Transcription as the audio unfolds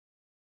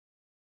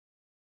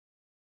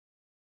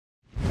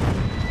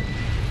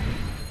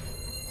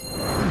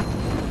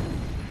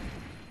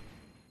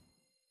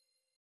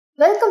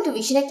Welcome to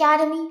Vision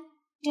Academy.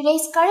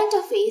 Today's current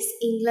affairs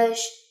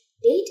English.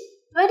 Date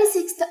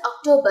 26th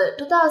October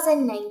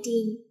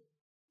 2019.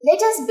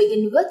 Let us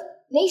begin with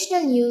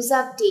national news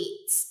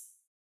updates.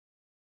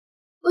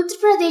 Uttar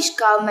Pradesh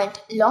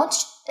government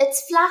launched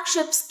its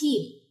flagship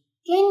scheme,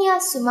 Kenya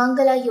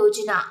Sumangala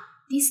Yojana.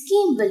 The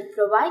scheme will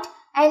provide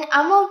an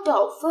amount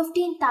of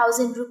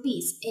 15,000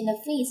 rupees in a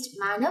phased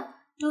manner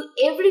to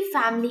every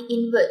family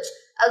in which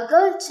a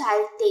girl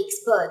child takes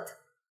birth.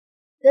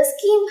 The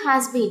scheme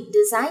has been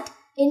designed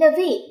in a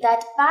way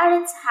that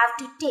parents have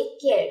to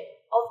take care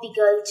of the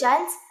girl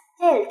child's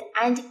health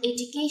and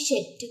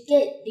education to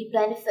get the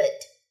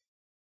benefit.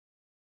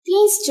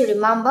 Please to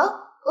remember,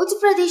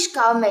 Uttar Pradesh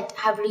government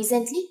have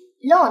recently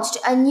launched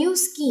a new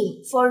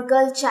scheme for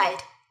girl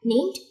child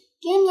named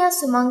Kenya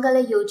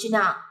Sumangala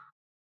Yojana.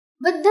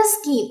 With this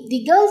scheme,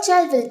 the girl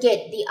child will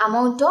get the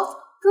amount of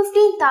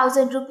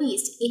 15,000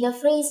 rupees in a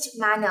phased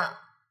manner.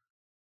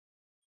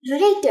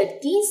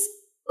 Related case,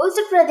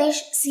 Uttar Pradesh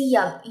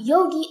CM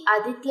Yogi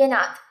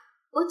Adityanath,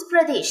 Uttar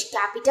Pradesh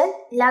capital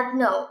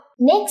Lucknow.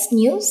 Next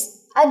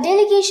news, a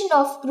delegation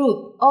of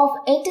group of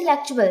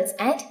intellectuals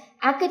and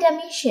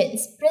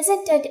academicians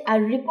presented a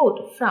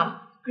report from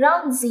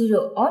Ground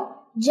Zero on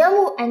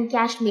Jammu and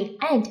Kashmir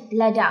and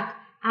Ladakh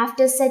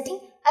after setting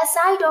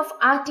aside of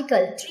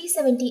Article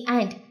 370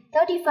 and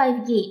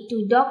 35A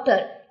to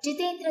Dr.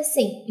 Jitendra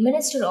Singh,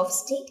 Minister of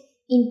State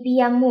in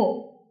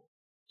PMO.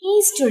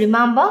 Please to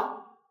remember,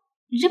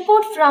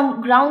 report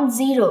from Ground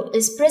Zero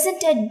is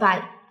presented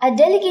by a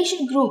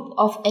delegation group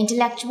of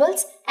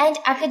intellectuals and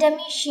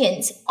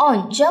academicians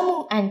on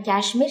Jammu and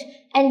Kashmir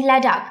and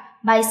Ladakh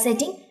by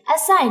setting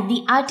aside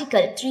the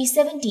Article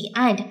 370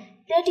 and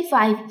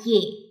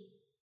 35A.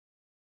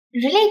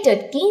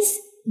 Related case,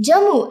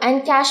 Jammu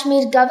and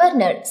Kashmir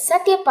Governor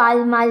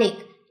Satyapal Malik,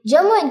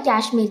 Jammu and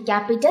Kashmir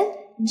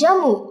capital,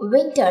 Jammu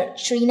winter,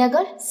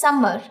 Srinagar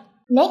summer.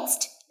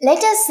 Next,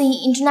 let us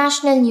see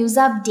international news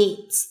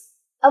updates.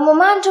 A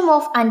memorandum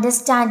of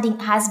understanding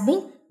has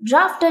been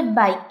drafted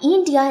by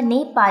India,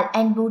 Nepal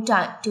and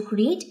Bhutan to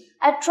create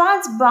a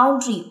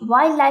trans-boundary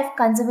wildlife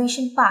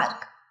conservation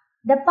park.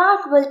 The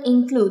park will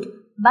include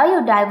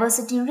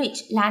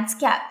biodiversity-rich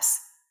landscapes.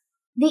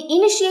 The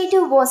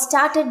initiative was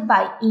started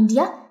by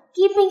India,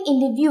 keeping in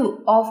the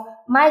view of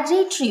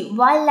migratory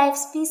wildlife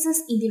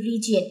species in the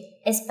region,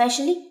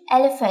 especially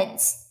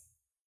elephants.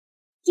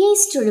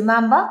 Keys to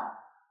remember,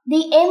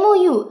 the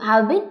MOU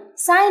have been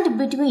signed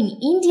between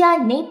India,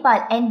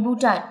 Nepal and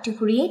Bhutan to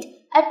create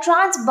a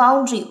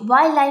trans-boundary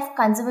wildlife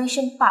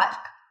conservation park.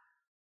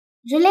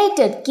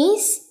 Related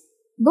keys,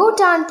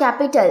 Bhutan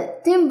capital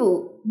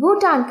Thimphu,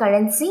 Bhutan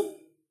currency,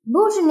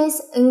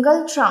 Bhutanese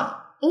Ingiltram,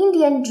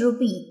 Indian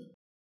rupee.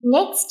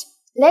 Next,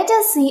 let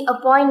us see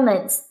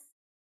appointments.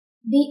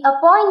 The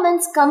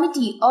Appointments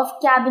Committee of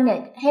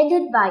Cabinet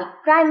headed by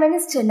Prime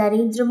Minister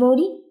Narendra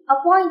Modi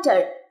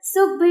appointed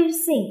Sukhbir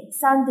Singh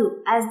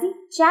Sandhu as the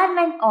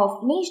Chairman of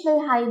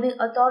National Highway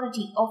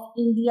Authority of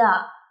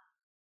India.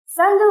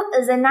 Sandhu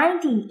is a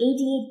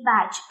 1988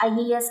 batch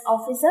IAS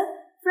officer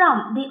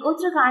from the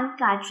Uttarakhand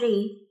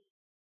cadre.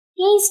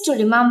 Please to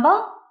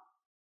remember,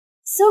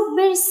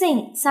 Sukhbir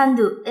Singh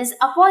Sandhu is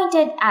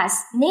appointed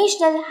as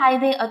National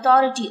Highway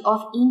Authority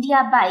of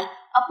India by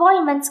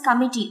Appointments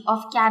Committee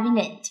of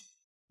Cabinet.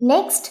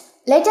 Next,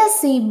 let us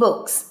see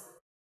books.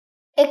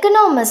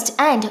 Economist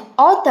and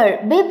author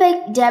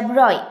Bibek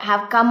Debroy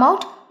have come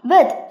out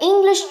with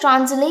English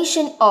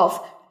translation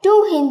of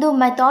two Hindu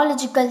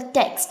mythological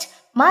texts,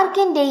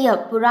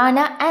 Markandeya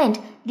Purana and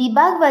the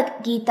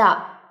Bhagavad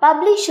Gita,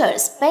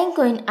 publishers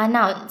Penguin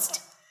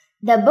announced.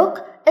 The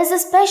book is a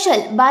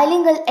special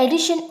bilingual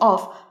edition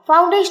of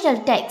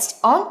foundational text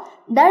on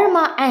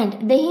Dharma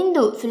and the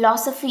Hindu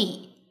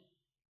philosophy.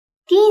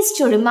 Keys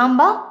to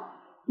remember,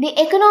 the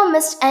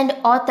economist and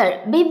author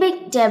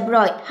Bibek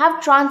Debroy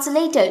have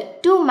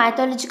translated two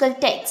mythological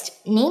texts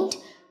named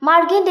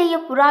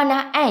Markandeya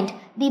Purana and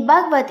the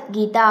Bhagavad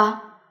Gita.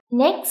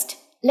 Next,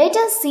 let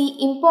us see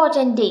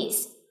important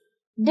days.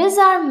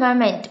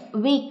 Disarmament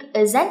Week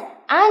is an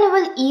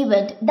annual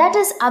event that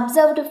is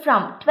observed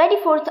from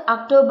 24th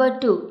October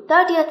to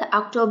 30th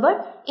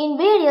October in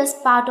various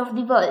parts of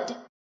the world.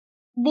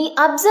 The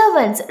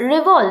observance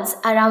revolves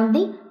around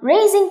the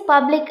raising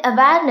public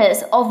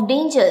awareness of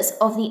dangers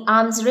of the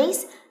arms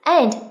race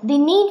and the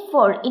need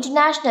for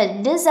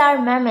international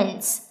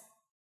disarmaments.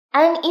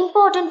 An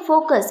important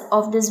focus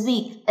of this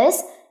week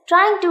is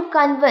trying to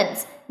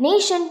convince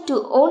nations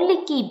to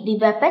only keep the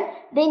weapon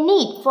they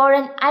need for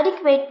an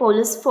adequate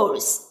police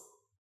force.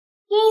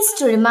 Keys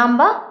to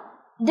remember,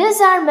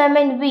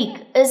 Disarmament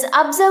Week is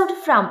observed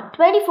from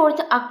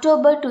 24th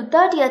October to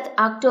 30th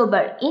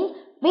October in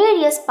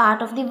various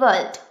parts of the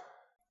world.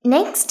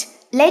 Next,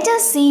 let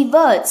us see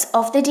words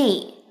of the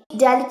day.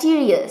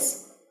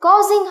 Deleterious,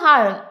 causing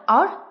harm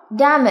or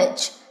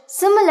damage.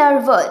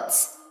 Similar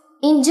words.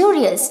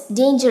 Injurious,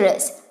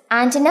 dangerous.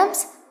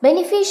 Antonyms,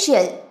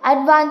 beneficial,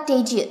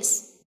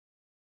 advantageous.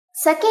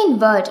 Second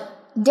word,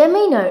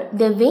 demeanor,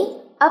 the way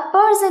a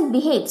person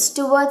behaves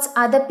towards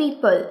other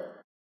people.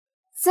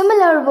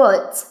 Similar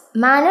words,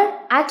 manner,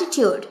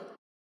 attitude.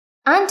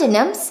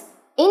 Antonyms: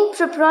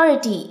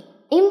 impropriety,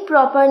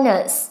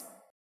 improperness.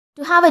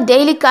 To have a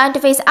daily current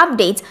affairs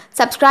updates,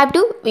 subscribe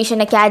to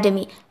Vision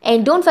Academy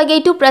and don't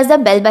forget to press the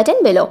bell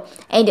button below.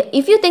 And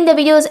if you think the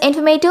video is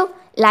informative,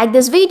 like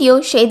this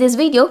video, share this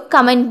video,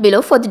 comment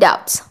below for the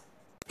doubts.